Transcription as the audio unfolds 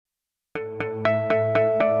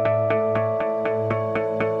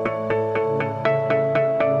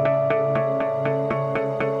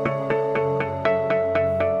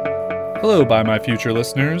Hello, By My Future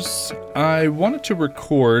listeners. I wanted to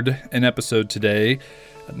record an episode today.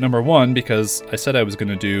 Number one, because I said I was going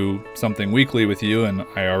to do something weekly with you, and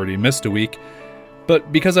I already missed a week.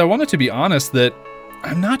 But because I wanted to be honest that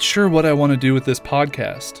I'm not sure what I want to do with this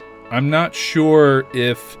podcast. I'm not sure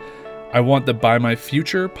if I want the By My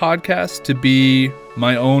Future podcast to be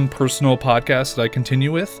my own personal podcast that I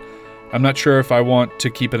continue with. I'm not sure if I want to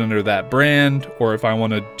keep it under that brand, or if I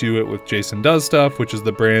want to do it with Jason Does Stuff, which is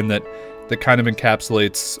the brand that kind of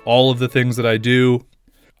encapsulates all of the things that I do.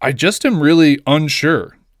 I just am really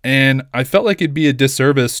unsure. And I felt like it'd be a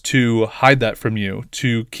disservice to hide that from you,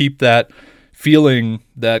 to keep that feeling,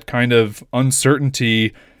 that kind of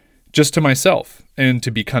uncertainty just to myself, and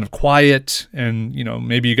to be kind of quiet. And,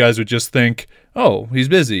 maybe you guys would just think, oh, he's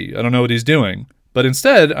busy. I don't know what he's doing. But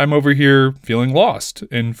instead, I'm over here feeling lost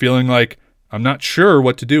and feeling like I'm not sure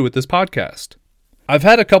what to do with this podcast. I've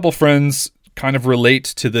had a couple friends kind of relate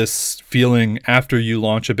to this feeling after you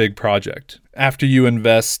launch a big project. After you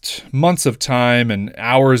invest months of time and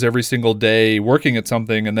hours every single day working at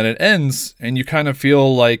something, and then it ends and you kind of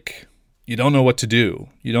feel like you don't know what to do.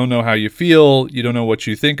 You don't know how you feel. You don't know what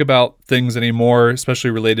you think about things anymore, especially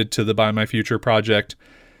related to the By My Future project.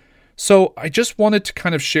 So I just wanted to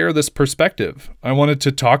kind of share this perspective. I wanted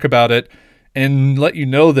to talk about it and let you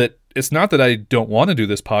know that it's not that I don't want to do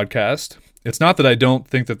this podcast. It's not that I don't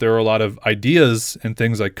think that there are a lot of ideas and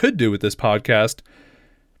things I could do with this podcast.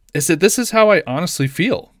 It's that this is how I honestly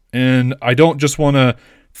feel. And I don't just want to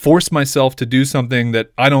force myself to do something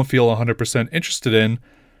that I don't feel 100% interested in,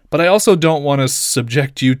 but I also don't want to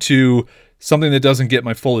subject you to something that doesn't get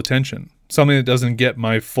my full attention, something that doesn't get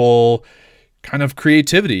my full kind of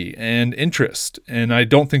creativity and interest. And I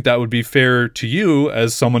don't think that would be fair to you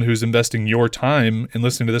as someone who's investing your time in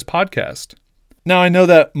listening to this podcast. Now, I know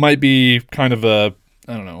that might be kind of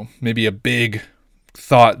maybe a big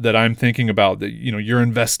thought that I'm thinking about, that, you're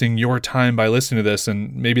investing your time by listening to this,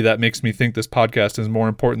 and maybe that makes me think this podcast is more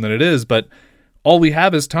important than it is, but all we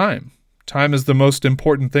have is time. Time is the most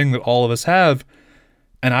important thing that all of us have,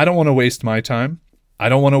 and I don't want to waste my time. I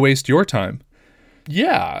don't want to waste your time.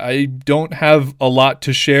 Yeah, I don't have a lot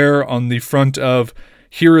to share on the front of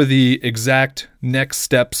here are the exact next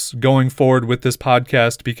steps going forward with this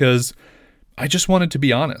podcast, because I just wanted to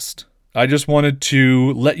be honest. I just wanted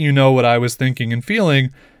to let you know what I was thinking and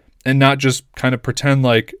feeling, and not just kind of pretend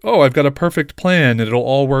like, oh, I've got a perfect plan and it'll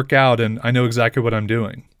all work out and I know exactly what I'm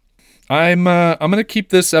doing. I'm going to keep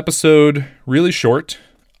this episode really short.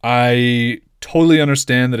 I totally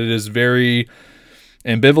understand that it is very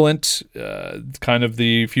ambivalent. Kind of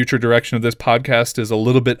the future direction of this podcast is a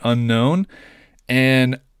little bit unknown.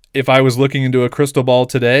 And if I was looking into a crystal ball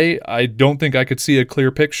today, I don't think I could see a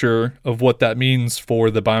clear picture of what that means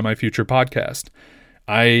for the By My Future podcast.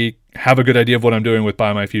 I have a good idea of what I'm doing with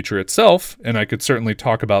By My Future itself, and I could certainly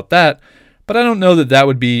talk about that, but I don't know that that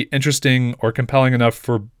would be interesting or compelling enough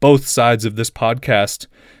for both sides of this podcast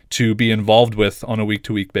to be involved with on a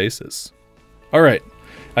week-to-week basis. All right.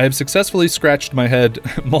 I have successfully scratched my head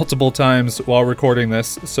multiple times while recording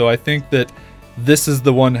this, so I think that this is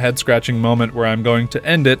the one head-scratching moment where I'm going to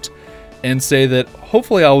end it and say that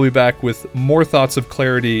hopefully I'll be back with more thoughts of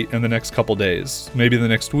clarity in the next couple days, maybe the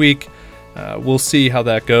next week. We'll see how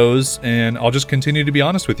that goes, and I'll just continue to be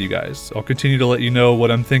honest with you guys. I'll continue to let you know what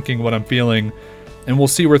I'm thinking, what I'm feeling, and we'll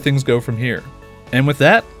see where things go from here. And with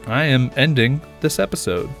that, I am ending this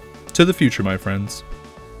episode. To the future, my friends.